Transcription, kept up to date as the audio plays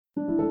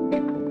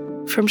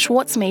From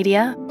Schwartz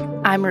Media,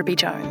 I'm Ruby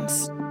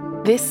Jones.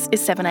 This is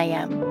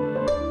 7am.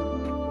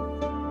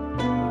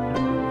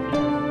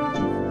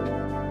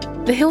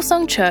 The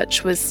Hillsong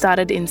Church was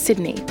started in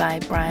Sydney by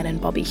Brian and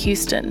Bobbie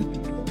Houston.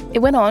 It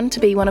went on to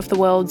be one of the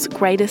world's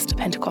greatest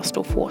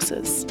Pentecostal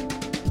forces.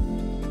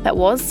 That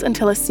was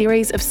until a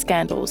series of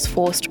scandals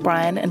forced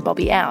Brian and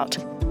Bobbie out.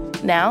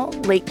 Now,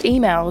 leaked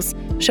emails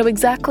show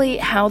exactly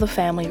how the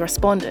family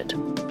responded.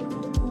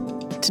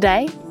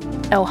 Today,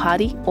 Elle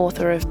Hardy,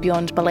 author of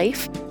Beyond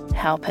Belief,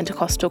 How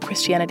Pentecostal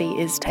Christianity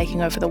is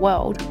Taking Over the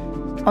World,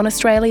 on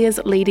Australia's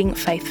leading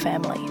faith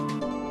family.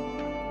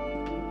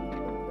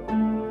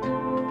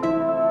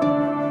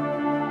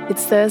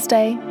 It's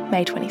Thursday,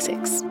 May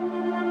 26.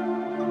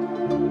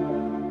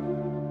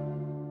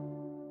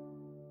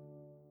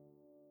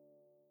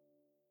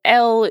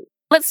 Elle,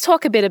 let's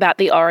talk a bit about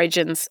the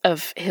origins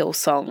of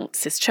Hillsong,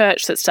 this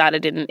church that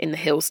started in the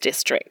Hills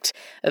district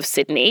of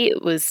Sydney.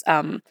 It was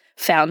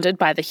founded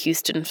by the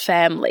Houston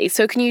family.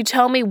 So can you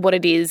tell me what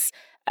it is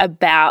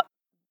about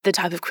the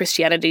type of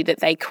Christianity that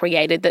they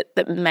created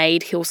that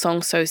made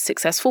Hillsong so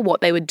successful,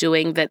 what they were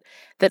doing that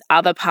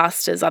other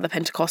pastors, other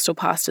Pentecostal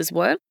pastors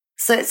weren't?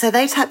 So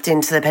they tapped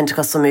into the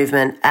Pentecostal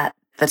movement at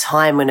the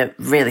time when it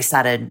really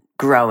started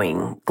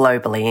growing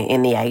globally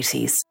in the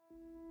 80s.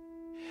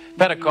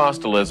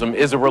 Pentecostalism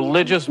is a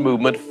religious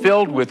movement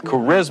filled with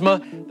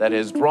charisma that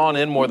has drawn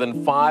in more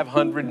than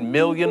 500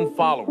 million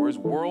followers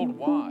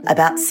worldwide.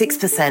 About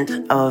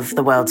 6% of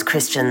the world's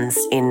Christians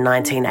in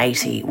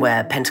 1980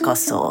 were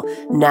Pentecostal.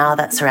 Now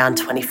that's around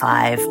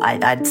 25.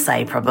 I'd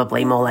say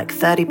probably more like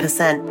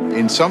 30%.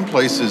 In some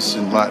places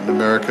in Latin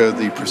America,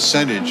 the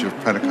percentage of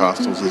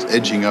Pentecostals is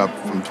edging up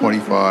from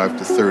 25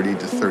 to 30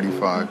 to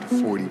 35 to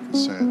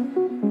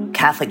 40%.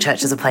 Catholic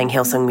churches are playing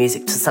Hillsong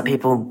music to some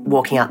people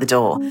walking out the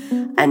door.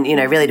 And,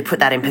 really to put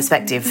that in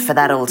perspective, for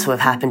that all to have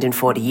happened in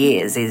 40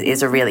 years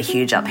is a really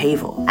huge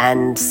upheaval.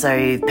 And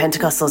so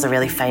Pentecostals are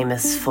really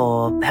famous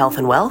for health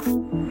and wealth.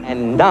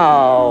 And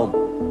now,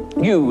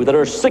 you that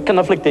are sick and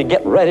afflicted,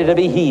 get ready to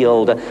be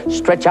healed.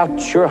 Stretch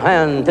out your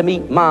hand to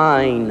meet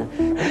mine.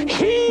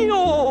 Heal!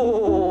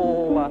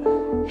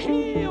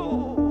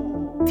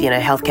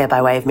 Healthcare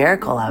by way of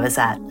miracle. I was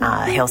at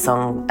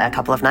Hillsong a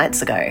couple of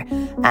nights ago,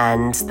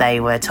 and they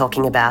were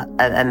talking about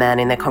a man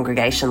in their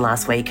congregation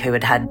last week who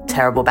had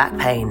terrible back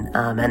pain,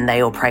 and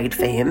they all prayed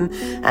for him.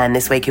 And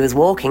this week he was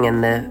walking,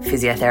 and the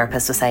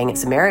physiotherapist was saying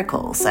it's a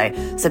miracle. So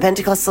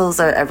Pentecostals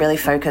are really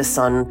focused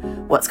on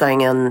what's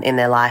going on in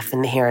their life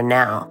in the here and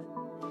now.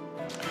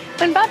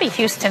 When Bobbie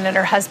Houston and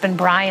her husband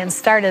Brian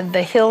started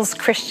the Hills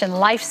Christian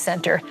Life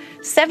Center,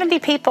 70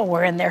 people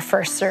were in their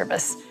first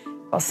service.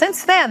 Well,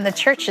 since then, the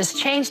church has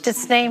changed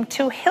its name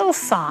to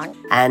Hillsong.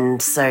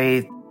 And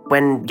so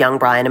when young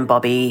Brian and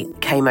Bobbie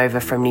came over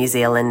from New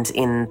Zealand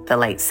in the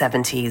late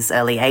 70s,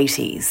 early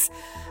 80s,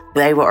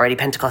 they were already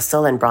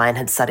Pentecostal, and Brian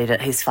had studied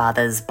at his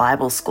father's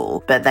Bible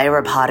school, but they were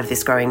a part of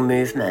this growing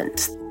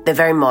movement. They're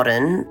very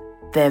modern.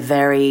 They're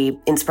very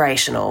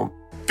inspirational.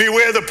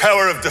 Beware the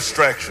power of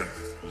distraction.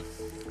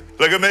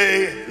 Look at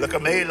me, look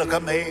at me, look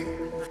at me.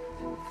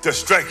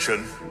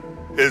 Distraction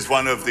is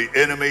one of the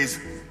enemy's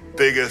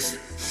biggest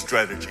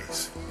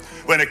strategies.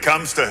 When it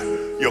comes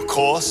to your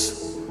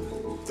course,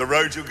 the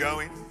road you're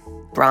going.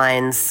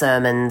 Brian's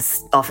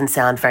sermons often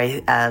sound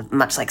very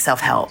much like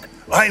self-help.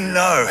 I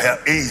know how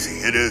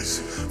easy it is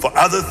for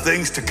other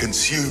things to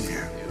consume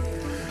you.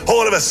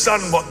 All of a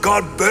sudden, what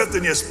God birthed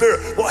in your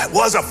spirit, what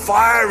was a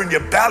fire in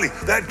your belly,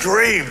 that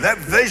dream, that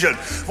vision,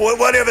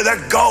 whatever,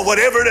 that goal,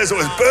 whatever it is, it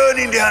was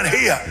burning down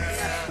here.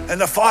 And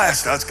the fire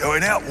starts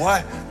going out.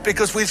 Why?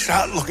 Because we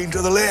start looking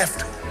to the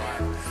left.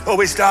 Or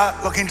we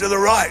start looking to the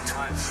right.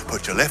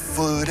 Put your left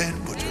foot in,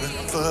 put your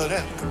left foot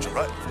out, put your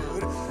right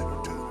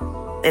foot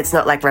in. It's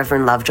not like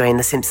Reverend Lovejoy in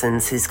The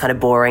Simpsons, who's kind of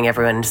boring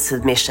everyone into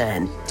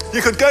submission.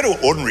 You could go to an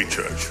ordinary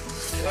church.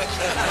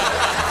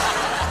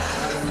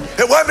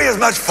 It won't be as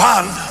much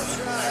fun.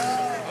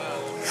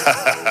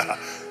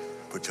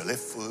 Put your left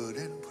foot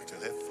in, put your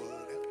left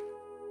foot out.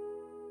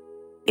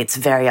 It's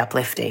very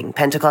uplifting.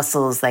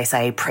 Pentecostals, they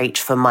say,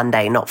 preach for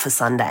Monday, not for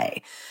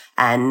Sunday.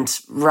 And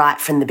right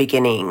from the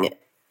beginning,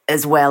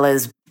 as well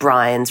as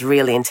Brian's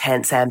really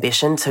intense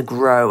ambition to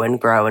grow and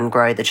grow and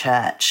grow the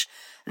church,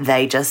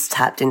 they just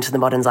tapped into the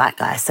modern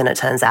zeitgeist, and it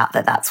turns out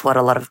that that's what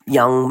a lot of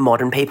young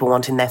modern people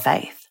want in their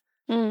faith.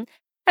 Mm.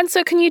 And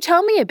so can you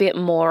tell me a bit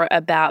more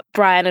about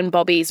Brian and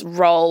Bobbie's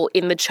role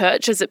in the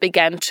church as it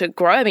began to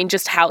grow? I mean,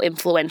 just how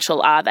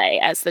influential are they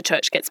as the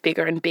church gets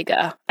bigger and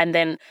bigger? And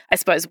then I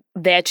suppose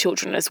their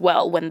children as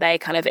well when they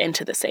kind of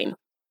enter the scene.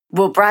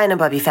 Well, Brian and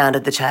Bobbie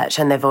founded the church,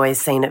 and they've always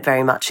seen it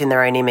very much in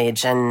their own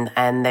image, and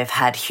they've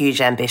had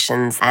huge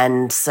ambitions.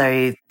 And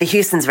so the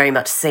Houstons very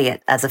much see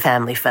it as a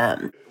family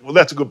firm. Well,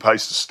 that's a good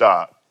place to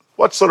start.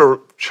 What sort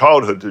of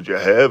childhood did you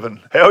have,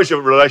 and how was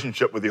your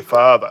relationship with your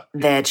father?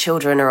 Their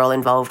children are all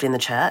involved in the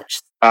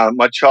church.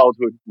 My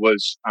childhood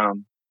was, how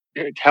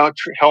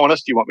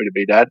honest do you want me to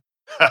be, Dad?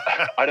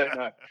 I don't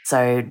know.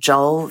 So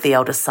Joel, the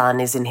eldest son,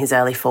 is in his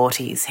early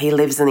 40s. He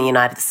lives in the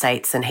United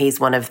States and he's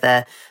one of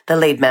the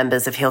lead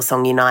members of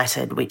Hillsong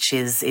United, which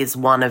is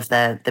one of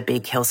the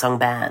big Hillsong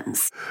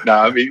bands. No,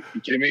 I mean,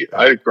 you kidding me?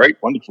 I had a great,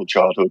 wonderful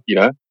childhood, you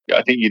know.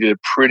 I think you did a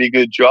pretty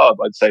good job.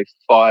 I'd say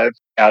 5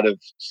 out of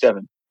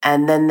 7.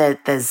 And then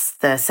there's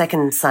the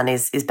second son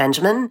is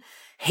Benjamin.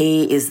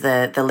 He is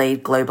the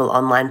lead global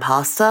online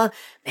pastor.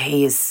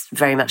 He is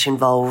very much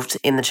involved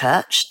in the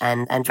church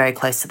and very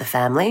close to the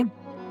family.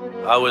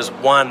 I was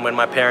 1 when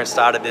my parents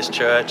started this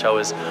church. I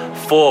was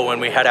 4 when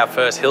we had our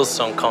first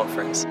Hillsong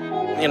conference.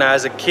 You know,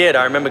 as a kid,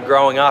 I remember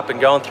growing up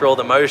and going through all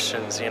the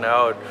motions. You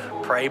know,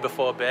 I'd pray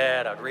before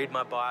bed, I'd read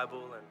my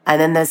Bible. And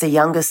then there's a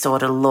youngest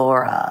daughter,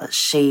 Laura.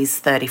 She's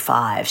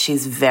 35.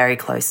 She's very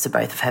close to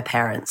both of her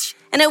parents.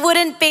 And it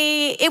wouldn't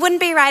be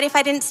right if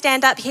I didn't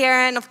stand up here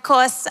and, of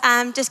course,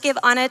 just give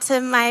honour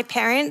to my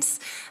parents,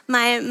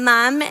 my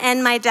mum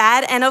and my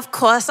dad. And, of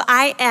course,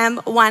 I am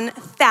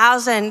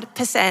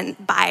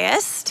 1,000%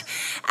 biased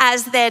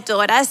as their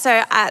daughter.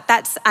 So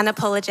that's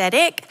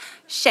unapologetic,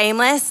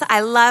 shameless.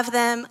 I love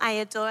them. I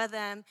adore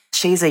them.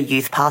 She's a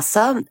youth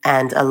pastor,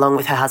 and along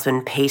with her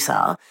husband,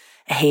 Peter,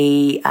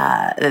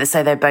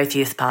 so they're both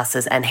youth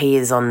pastors, and he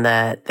is on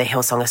the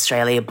Hillsong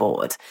Australia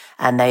board,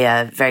 and they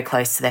are very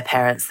close to their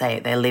parents. They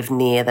live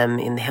near them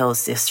in the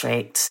Hills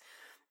District,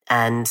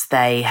 and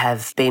they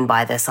have been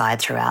by their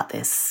side throughout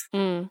this.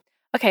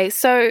 Okay,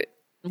 so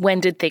when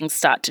did things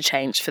start to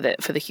change for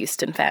the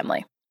Houston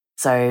family?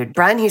 So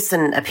Brian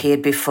Houston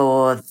appeared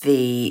before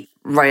the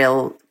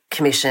Royal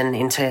Commission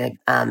into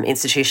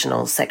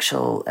institutional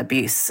sexual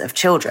abuse of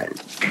children.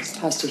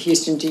 Pastor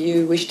Houston, do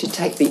you wish to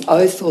take the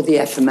oath or the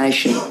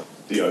affirmation?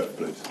 The oath,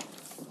 please.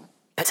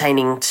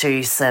 Pertaining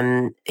to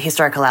some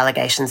historical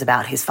allegations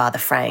about his father,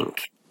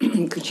 Frank.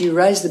 Could you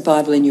raise the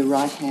Bible in your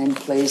right hand,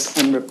 please,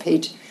 and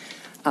repeat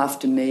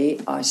after me?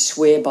 I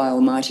swear by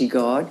Almighty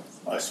God.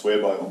 I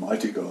swear by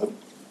Almighty God.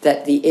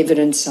 That the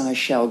evidence I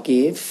shall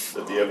give.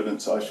 That the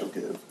evidence I shall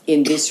give.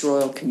 In this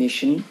Royal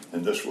Commission.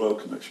 In this Royal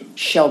Commission.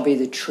 Shall be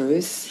the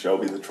truth. Shall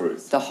be the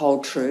truth. The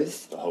whole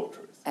truth. The whole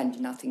truth. And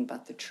nothing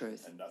but the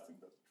truth. And nothing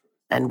but the truth.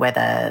 And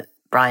whether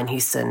Brian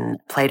Houston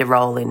played a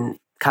role in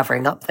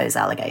covering up those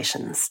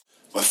allegations.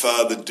 My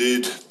father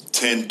did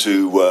tend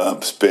to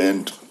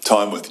spend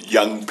time with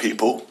young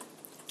people,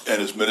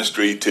 and his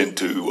ministry tended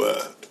to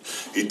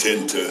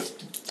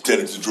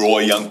draw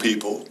young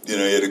people. You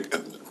know,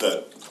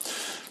 but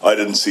I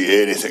didn't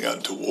see anything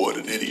untoward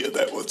in any of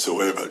that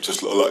whatsoever. It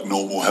just looked like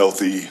normal,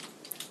 healthy,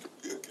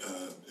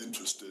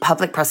 interested.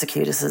 Public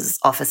Prosecutor's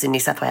Office in New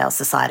South Wales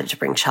decided to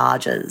bring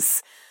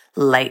charges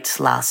late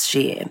last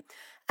year,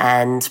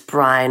 and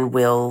Brian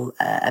will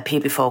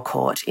appear before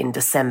court in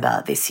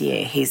December this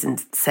year. He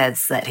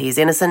says that he's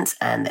innocent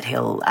and that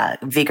he'll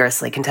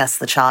vigorously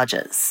contest the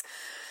charges.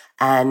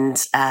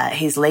 And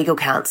his legal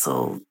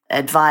counsel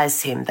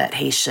advised him that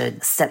he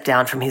should step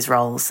down from his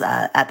roles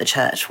at the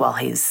church while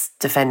he's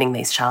defending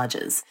these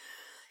charges.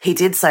 He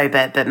did so,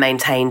 but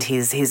maintained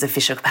his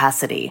official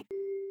capacity.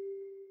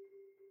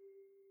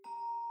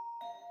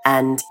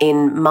 And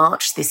in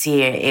March this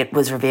year, it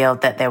was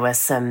revealed that there were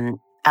some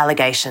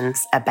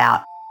allegations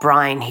about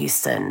Brian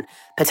Houston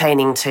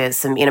pertaining to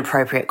some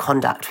inappropriate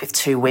conduct with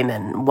 2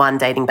 women, one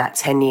dating back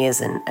 10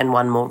 years and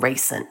one more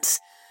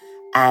recent.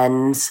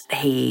 And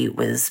he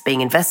was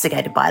being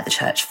investigated by the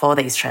church for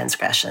these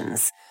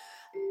transgressions.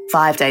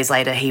 5 days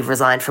later, he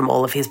resigned from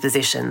all of his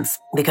positions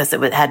because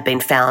it had been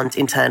found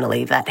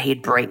internally that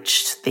he'd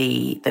breached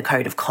the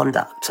code of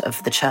conduct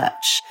of the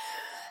church.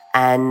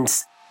 And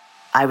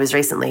I was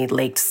recently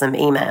leaked some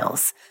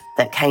emails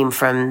that came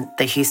from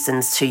the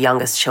Houston's 2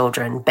 youngest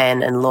children,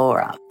 Ben and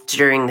Laura,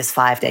 during this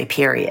 5-day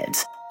period.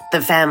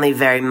 The family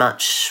very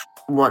much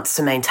wants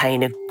to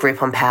maintain a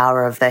grip on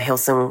power of the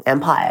Hillsong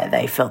empire.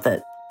 They felt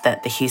that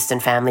the Houston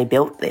family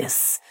built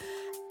this.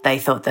 They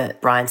thought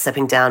that Brian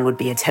stepping down would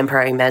be a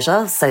temporary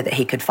measure so that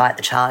he could fight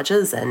the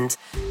charges and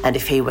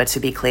if he were to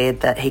be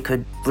cleared that he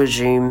could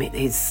resume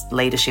his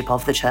leadership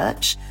of the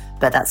church.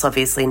 But that's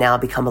obviously now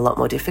become a lot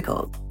more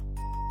difficult.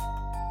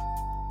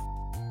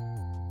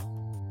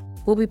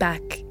 We'll be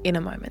back in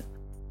a moment.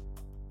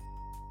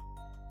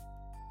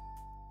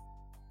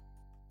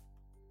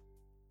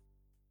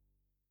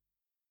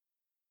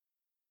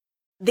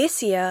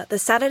 This year, the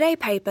Saturday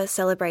paper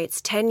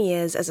celebrates 10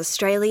 years as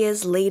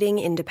Australia's leading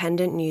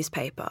independent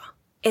newspaper.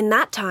 In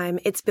that time,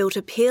 it's built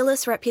a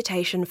peerless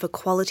reputation for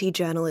quality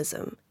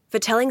journalism, for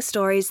telling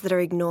stories that are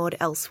ignored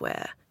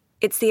elsewhere.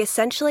 It's the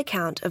essential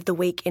account of the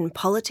week in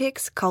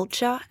politics,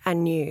 culture,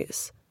 and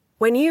news.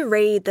 When you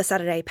read the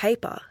Saturday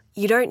paper,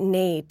 you don't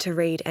need to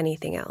read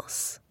anything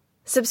else.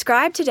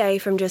 Subscribe today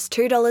from just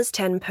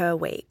 $2.10 per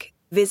week.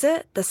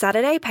 Visit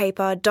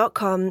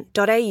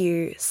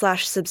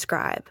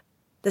thesaturdaypaper.com.au/subscribe.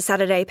 The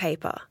Saturday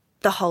Paper,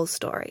 the whole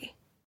story.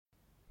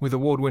 With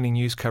award-winning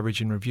news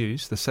coverage and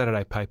reviews, The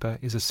Saturday Paper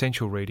is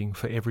essential reading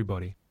for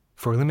everybody.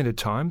 For a limited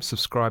time,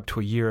 subscribe to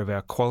a year of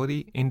our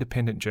quality,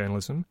 independent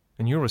journalism,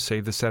 and you'll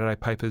receive The Saturday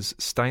Paper's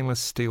stainless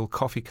steel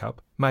coffee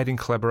cup, made in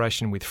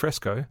collaboration with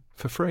Fresco,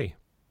 for free.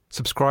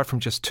 Subscribe from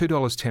just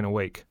 $2.10 a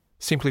week.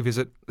 Simply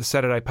visit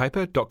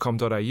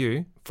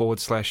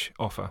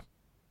thesaturdaypaper.com.au/offer.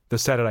 The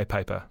Saturday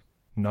Paper.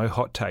 No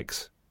hot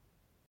takes.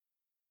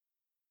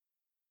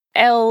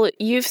 Elle,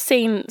 you've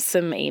seen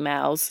some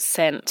emails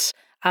sent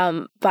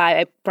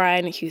by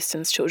Brian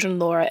Houston's children,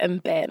 Laura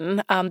and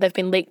Ben. They've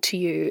been leaked to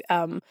you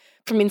from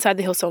inside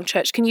the Hillsong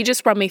Church. Can you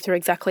just run me through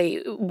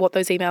exactly what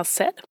those emails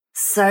said?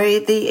 So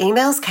the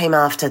emails came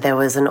after there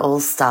was an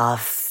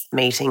all-staff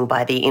meeting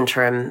by the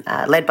interim,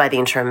 led by the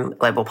interim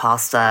global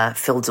pastor,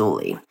 Phil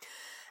Dooley.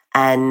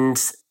 And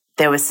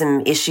there were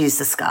some issues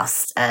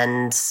discussed,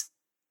 and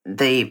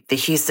the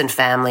Houston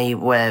family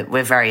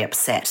were very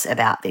upset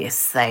about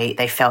this.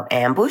 They felt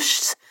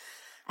ambushed.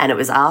 And it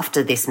was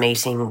after this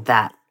meeting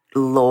that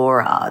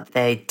Laura,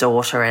 their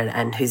daughter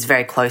and who's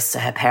very close to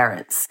her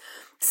parents,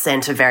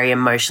 sent a very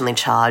emotionally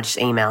charged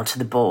email to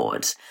the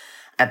board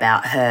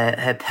about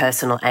her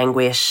personal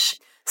anguish,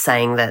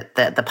 saying that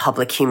the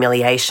public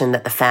humiliation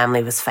that the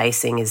family was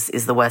facing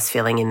is the worst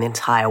feeling in the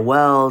entire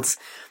world,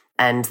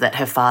 and that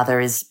her father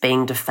is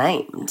being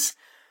defamed.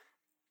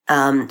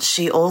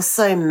 She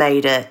also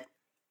made it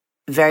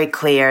very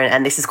clear,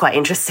 and this is quite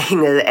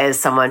interesting as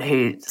someone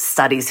who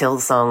studies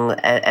Hillsong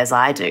as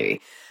I do,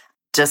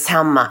 just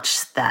how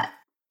much that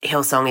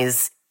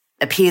Hillsong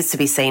appears to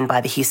be seen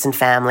by the Houston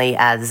family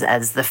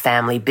as the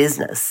family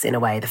business, in a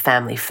way, the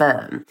family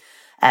firm.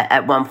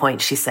 At one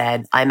point she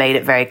said, "I made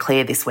it very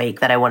clear this week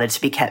that I wanted to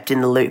be kept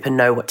in the loop and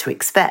know what to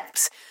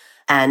expect."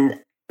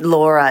 And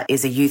Laura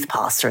is a youth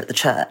pastor at the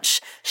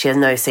church. She has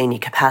no senior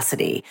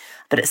capacity,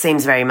 but it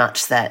seems very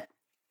much that,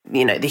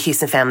 you know, the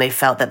Houston family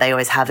felt that they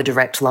always have a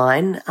direct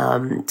line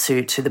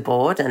to the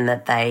board, and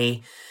that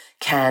they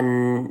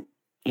can,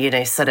 you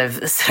know, sort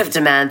of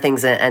demand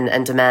things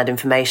and demand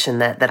information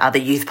that other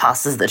youth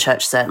pastors at the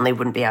church certainly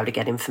wouldn't be able to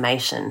get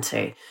information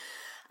to.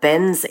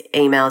 Ben's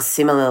emails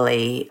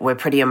similarly were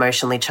pretty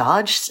emotionally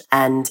charged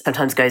and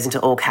sometimes goes into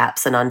all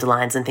caps and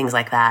underlines and things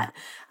like that.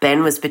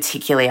 Ben was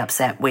particularly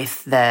upset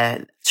with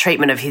the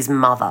treatment of his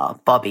mother,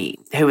 Bobby,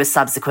 who was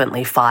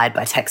subsequently fired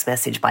by text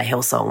message by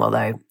Hillsong,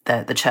 although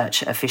the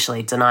church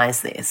officially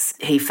denies this.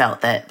 He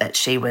felt that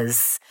she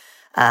was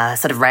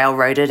sort of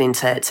railroaded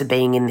into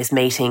being in this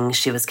meeting.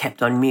 She was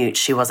kept on mute.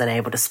 She wasn't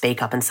able to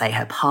speak up and say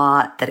her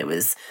part, that it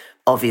was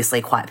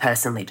obviously quite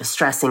personally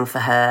distressing for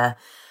her.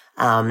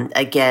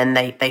 Again,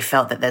 they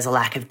felt that there's a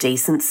lack of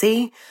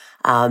decency,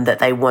 that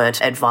they weren't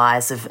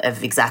advised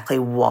of exactly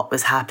what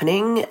was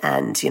happening,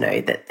 and, you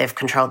know, that they've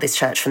controlled this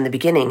church from the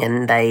beginning,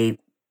 and they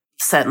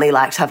certainly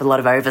like to have a lot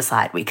of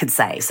oversight, we could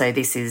say. So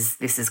this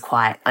is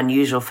quite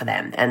unusual for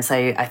them. And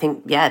so I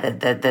think,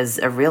 that there's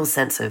a real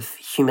sense of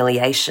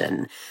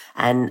humiliation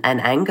and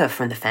anger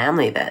from the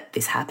family that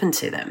this happened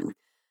to them.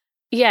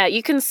 Yeah,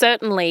 you can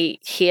certainly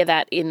hear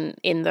that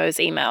in those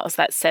emails,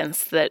 that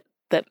sense that,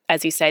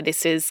 as you say,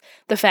 this is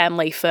the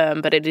family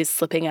firm, but it is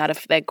slipping out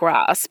of their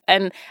grasp.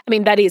 And, I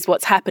mean, that is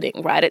what's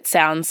happening, right? It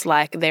sounds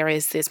like there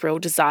is this real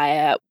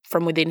desire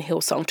from within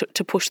Hillsong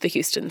to push the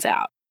Houstons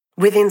out.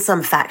 Within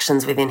some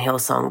factions within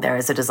Hillsong, there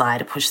is a desire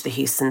to push the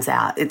Houstons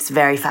out. It's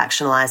very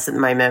factionalized at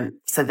the moment.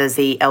 So there's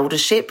the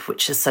eldership,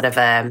 which is sort of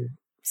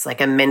it's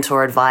like a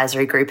mentor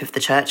advisory group of the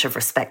church of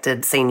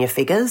respected senior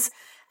figures.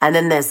 And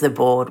then there's the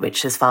board,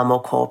 which is far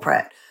more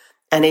corporate.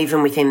 And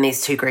even within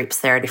these two groups,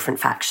 there are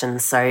different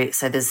factions. So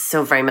there's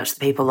still very much the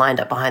people lined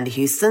up behind the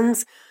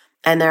Houstons.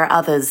 And there are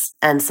others,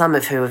 and some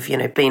of who have, you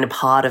know, been a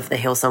part of the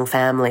Hillsong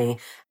family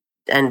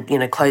and, you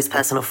know, close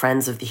personal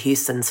friends of the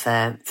Houstons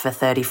for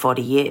 30,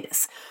 40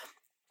 years.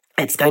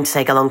 It's going to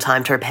take a long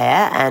time to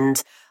repair, and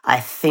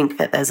I think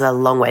that there's a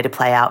long way to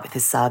play out with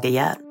this saga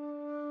yet.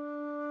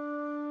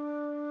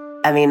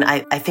 I mean, I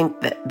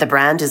think that the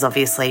brand is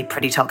obviously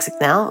pretty toxic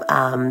now.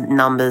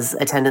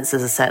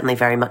 Attendances are certainly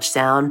very much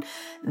down.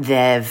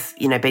 They've,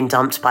 you know, been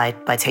dumped by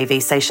TV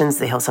stations.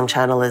 The Hillsong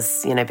channel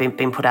has, you know,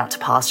 been put out to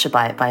pasture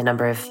by a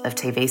number of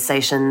TV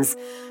stations.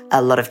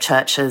 A lot of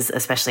churches,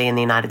 especially in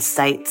the United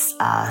States,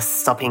 are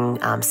stopping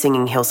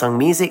singing Hillsong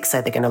music,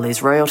 so they're going to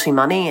lose royalty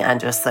money and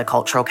just the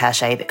cultural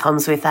cachet that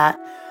comes with that.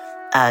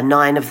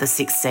 9 of the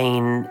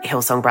 16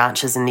 Hillsong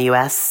branches in the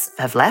US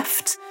have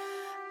left.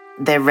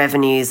 Their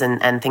revenues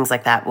and things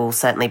like that will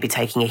certainly be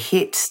taking a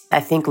hit. I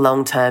think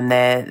long term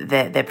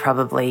they're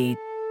probably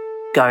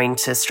going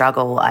to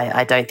struggle.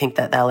 I don't think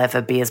that they'll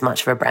ever be as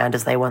much of a brand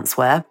as they once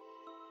were.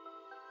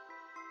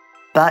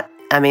 But,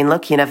 I mean,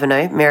 look, you never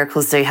know.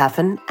 Miracles do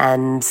happen.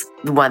 And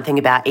the one thing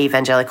about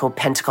evangelical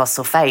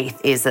Pentecostal faith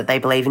is that they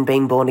believe in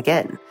being born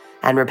again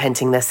and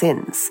repenting their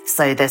sins.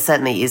 So there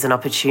certainly is an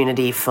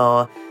opportunity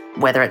for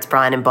whether it's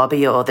Brian and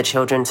Bobby or the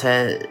children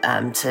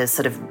to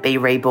sort of be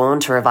reborn,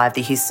 to revive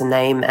the Houston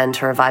name and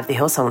to revive the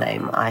Hillsong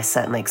name. I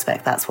certainly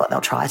expect that's what they'll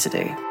try to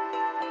do.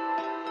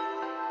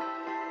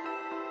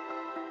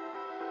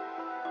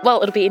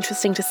 Well, it'll be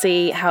interesting to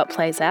see how it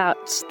plays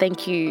out.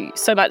 Thank you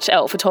so much,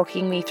 Elle, for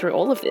talking me through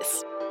all of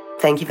this.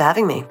 Thank you for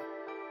having me.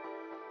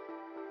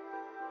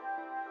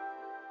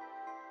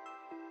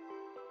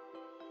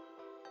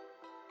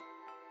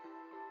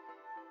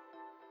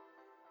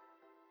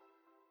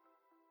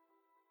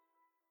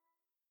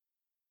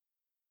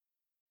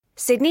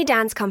 Sydney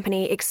Dance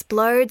Company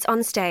explodes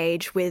on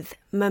stage with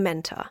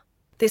Momenta.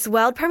 This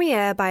world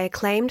premiere by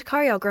acclaimed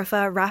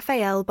choreographer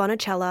Raphael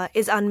Bonacella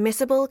is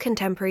unmissable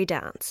contemporary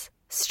dance.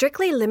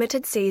 Strictly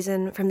limited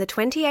season from the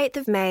 28th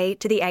of May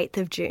to the 8th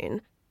of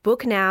June.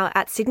 Book now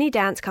at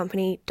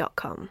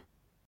sydneydancecompany.com.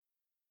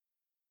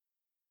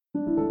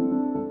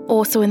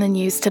 Also in the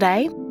news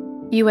today,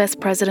 US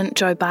President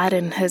Joe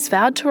Biden has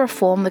vowed to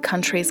reform the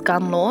country's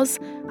gun laws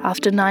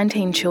after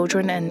 19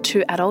 children and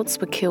 2 adults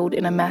were killed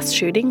in a mass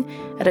shooting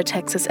at a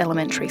Texas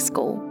elementary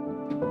school.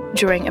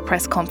 During a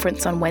press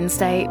conference on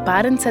Wednesday,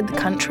 Biden said the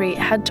country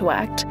had to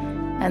act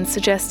and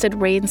suggested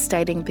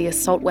reinstating the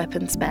assault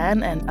weapons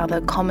ban and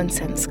other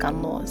common-sense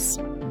gun laws.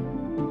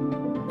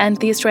 And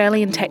the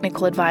Australian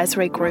Technical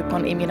Advisory Group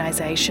on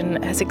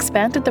Immunisation has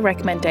expanded the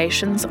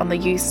recommendations on the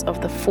use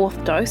of the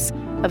 4th dose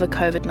of a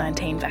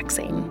COVID-19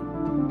 vaccine.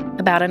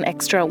 About an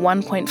extra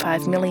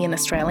 1.5 million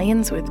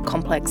Australians with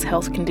complex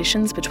health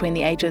conditions between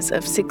the ages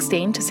of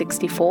 16 to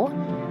 64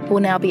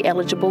 will now be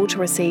eligible to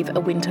receive a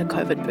winter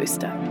COVID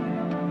booster.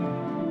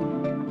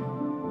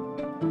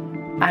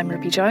 I'm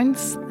Ruby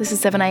Jones. This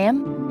is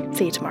 7am.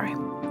 See you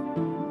tomorrow.